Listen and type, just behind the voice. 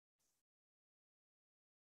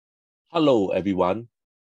Hello, everyone.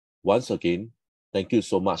 Once again, thank you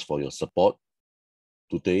so much for your support.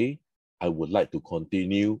 Today, I would like to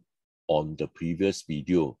continue on the previous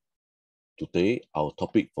video. Today, our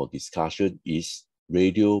topic for discussion is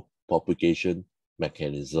radio propagation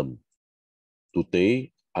mechanism.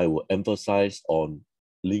 Today, I will emphasize on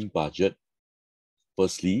link budget.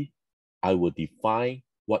 Firstly, I will define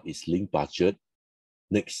what is link budget.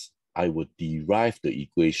 Next, I will derive the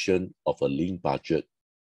equation of a link budget.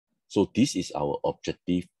 So this is our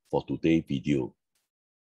objective for today's video.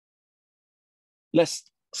 Let's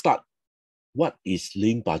start. What is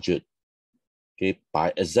link budget? Okay,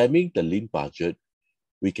 by examining the link budget,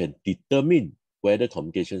 we can determine whether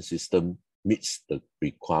communication system meets the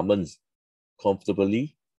requirements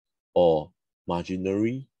comfortably or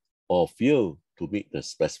marginally or fail to meet the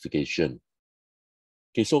specification.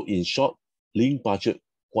 Okay, so in short, link budget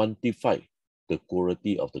quantify the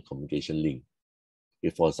quality of the communication link.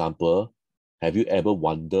 Okay, for example, have you ever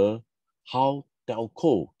wondered how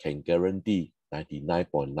telco can guarantee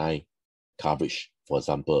 99.9 coverage, for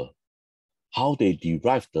example? How they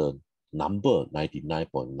derive the number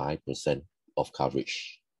 99.9% of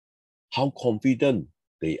coverage? How confident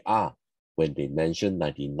they are when they mention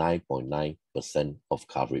 99.9% of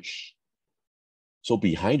coverage? So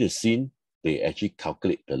behind the scene, they actually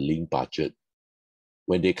calculate the link budget.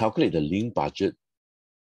 When they calculate the link budget,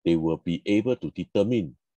 they will be able to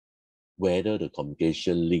determine whether the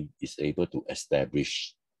communication link is able to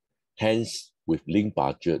establish. Hence, with link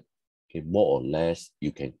budget, okay, more or less,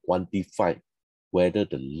 you can quantify whether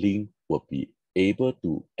the link will be able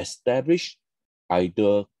to establish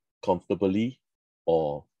either comfortably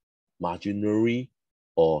or marginally,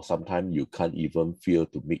 or sometimes you can't even fail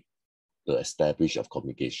to meet the establish of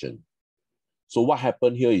communication. So what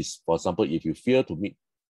happened here is, for example, if you fail to meet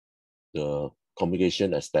the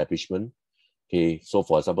communication establishment, okay, so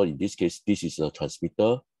for example, in this case, this is a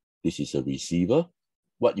transmitter, this is a receiver.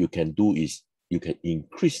 What you can do is you can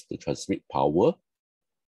increase the transmit power.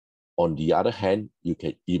 On the other hand, you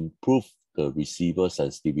can improve the receiver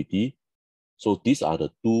sensitivity. So these are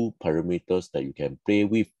the two parameters that you can play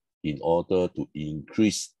with in order to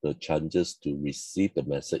increase the chances to receive the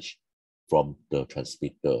message from the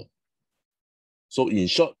transmitter. So in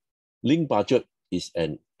short, link budget is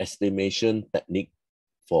an estimation technique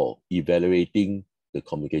for evaluating the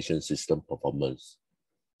communication system performance.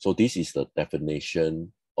 So this is the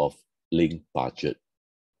definition of link budget.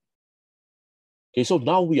 Okay, so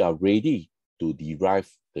now we are ready to derive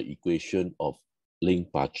the equation of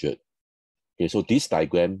link budget. Okay, so this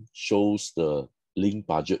diagram shows the link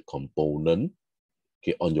budget component.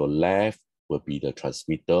 Okay, on your left will be the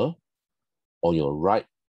transmitter. On your right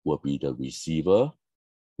will be the receiver.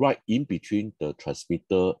 Right in between the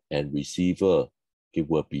transmitter and receiver, it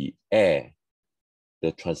will be air.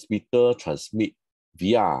 The transmitter transmit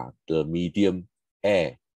via the medium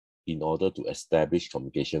air in order to establish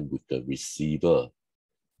communication with the receiver.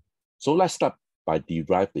 So let's start by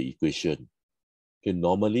derive the equation. Okay,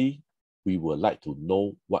 normally, we would like to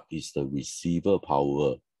know what is the receiver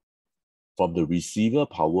power. From the receiver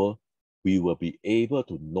power, we will be able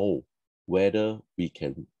to know whether we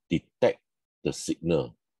can detect the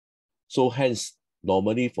signal. So hence,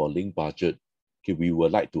 normally for link budget, okay, we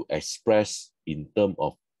would like to express in terms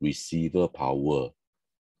of receiver power.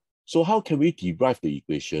 So how can we derive the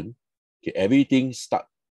equation? Okay, everything starts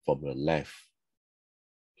from the left.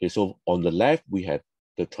 Okay, so on the left, we have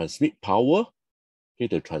the transmit power. Okay,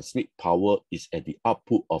 the transmit power is at the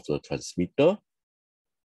output of the transmitter.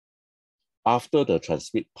 After the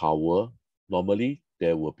transmit power, normally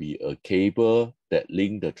there will be a cable that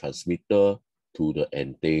links the transmitter to the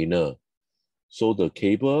antenna. So the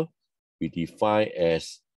cable we define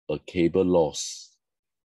as a cable loss.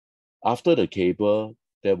 After the cable,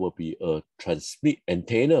 there will be a transmit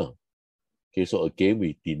antenna. Okay, so again,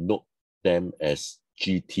 we denote them as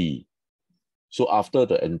GT. So after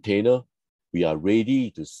the antenna, we are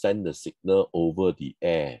ready to send the signal over the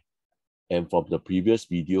air. And from the previous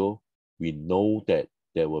video, we know that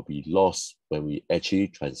there will be loss when we actually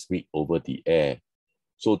transmit over the air.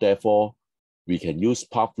 So therefore, we can use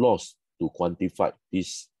path loss to quantify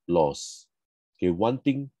this loss. Okay, one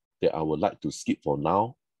thing that I would like to skip for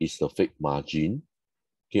now is the fake margin.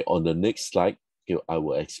 Okay, on the next slide, okay, I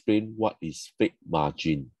will explain what is fake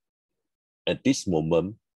margin. At this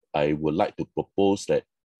moment, I would like to propose that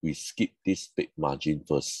we skip this fake margin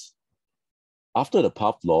first. After the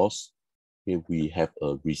path loss, okay, we have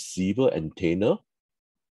a receiver antenna,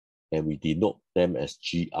 and we denote them as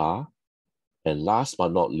GR. And last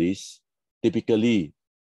but not least, typically,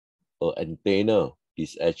 an antenna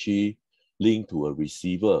is actually linked to a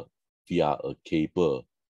receiver via a cable.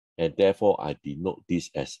 and therefore I denote this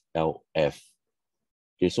as LF.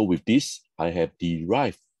 Okay, so with this, I have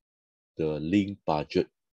derived the link budget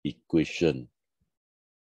equation.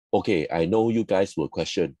 Okay, I know you guys will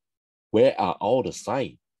question, where are all the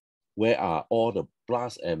signs? Where are all the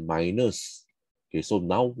plus and minus? Okay, so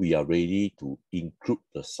now we are ready to include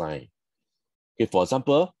the sign. Okay, for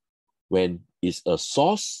example, when it's a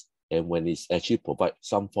source and when it's actually provide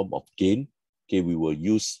some form of gain, okay, we will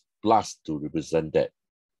use plus to represent that.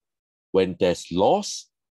 When there's loss,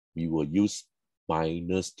 we will use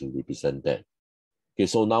minus to represent that. Okay,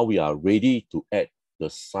 so now we are ready to add the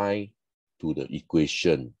sign to the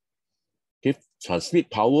equation. Okay, transmit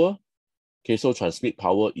power. Okay, so transmit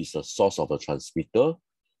power is the source of a transmitter.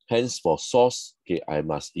 Hence, for source, okay, I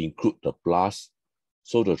must include the plus.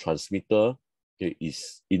 So the transmitter, okay,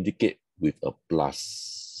 is indicate with a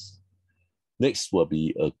plus. Next will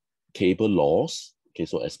be a cable loss. Okay,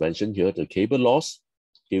 so as mentioned here, the cable loss,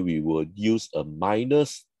 okay, we will use a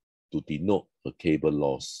minus to denote a cable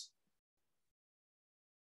loss.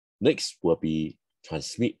 Next will be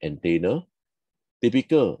transmit antenna.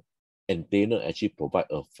 Typical antenna actually provide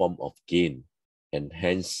a form of gain, and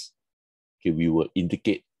hence, okay, we will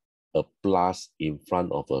indicate a plus in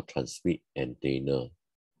front of a transmit antenna.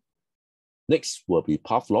 Next will be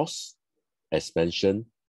path loss. As mentioned,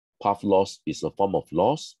 path loss is a form of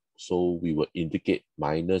loss, so we will indicate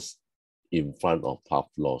minus in front of path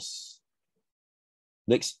loss.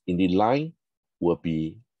 Next in the line will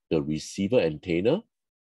be the receiver antenna.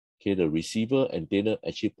 Okay, the receiver antenna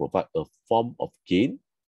actually provide a form of gain,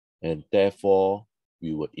 and therefore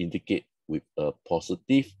we will indicate with a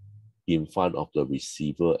positive in front of the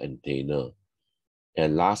receiver antenna.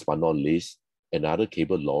 And last but not least, another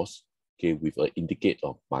cable loss, okay, with an indicate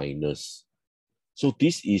of minus. So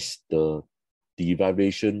this is the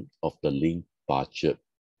derivation of the link budget.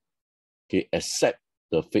 Okay, except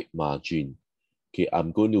the fake margin. Okay,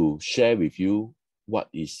 I'm going to share with you what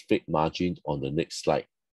is fake margin on the next slide.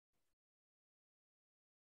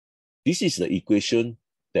 This is the equation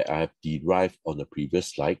that I have derived on the previous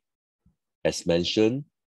slide. As mentioned,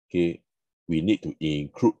 okay, we need to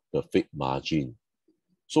include the fake margin.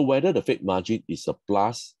 So whether the fake margin is a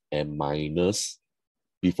plus and minus,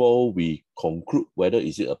 before we conclude whether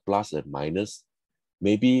is it a plus and minus,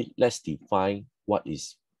 maybe let's define what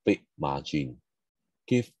is fake margin.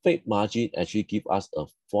 Okay, fake margin actually give us a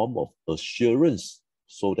form of assurance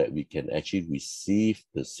so that we can actually receive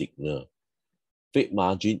the signal. Fake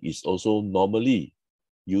margin is also normally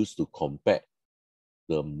used to combat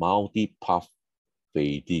the multi-path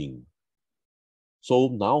fading. So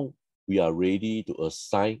now we are ready to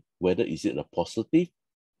assign whether is it a positive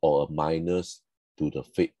or a minus to the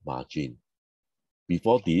fake margin.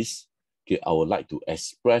 Before this, okay, I would like to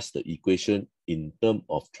express the equation in terms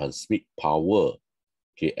of transmit power,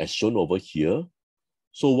 okay, as shown over here.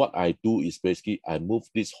 So what I do is basically I move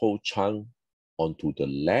this whole chunk onto the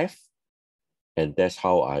left, and that's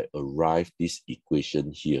how I arrive this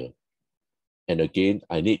equation here. And again,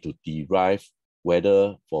 I need to derive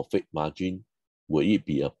whether for fake margin, will it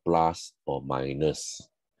be a plus or minus.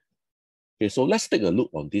 Okay, so let's take a look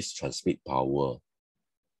on this transmit power.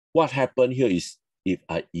 What happened here is if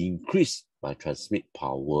I increase my transmit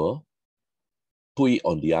power, put it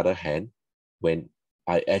on the other hand, when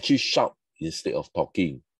I actually shout instead of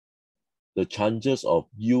talking, the chances of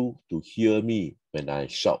you to hear me when I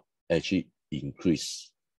shout actually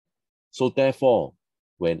increase. So therefore,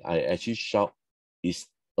 when I actually shout, it's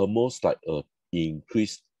almost like an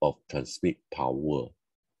increase of transmit power.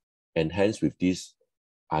 And hence with this,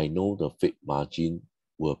 I know the fake margin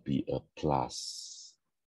will be a plus.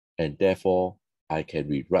 And therefore, I can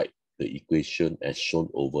rewrite the equation as shown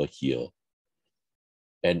over here.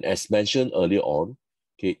 And as mentioned earlier on,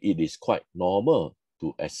 okay, it is quite normal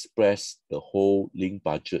to express the whole link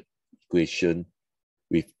budget equation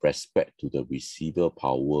with respect to the receiver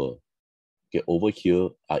power. Okay, over here,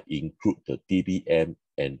 I include the dBm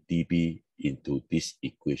and dB into this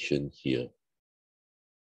equation here.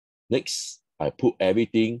 Next, I put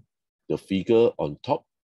everything, the figure on top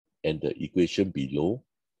and the equation below,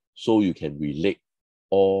 so you can relate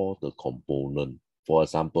all the components. For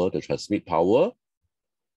example, the transmit power,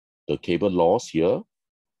 the cable loss here,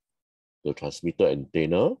 the transmitter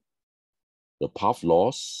antenna, the path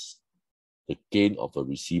loss, the gain of a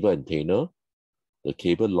receiver antenna, the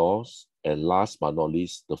cable loss, and last but not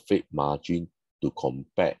least, the fade margin to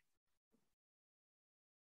combat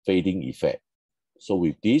fading effect. So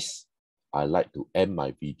with this, I'd like to end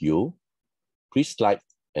my video. Please like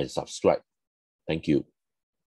and subscribe. Thank you.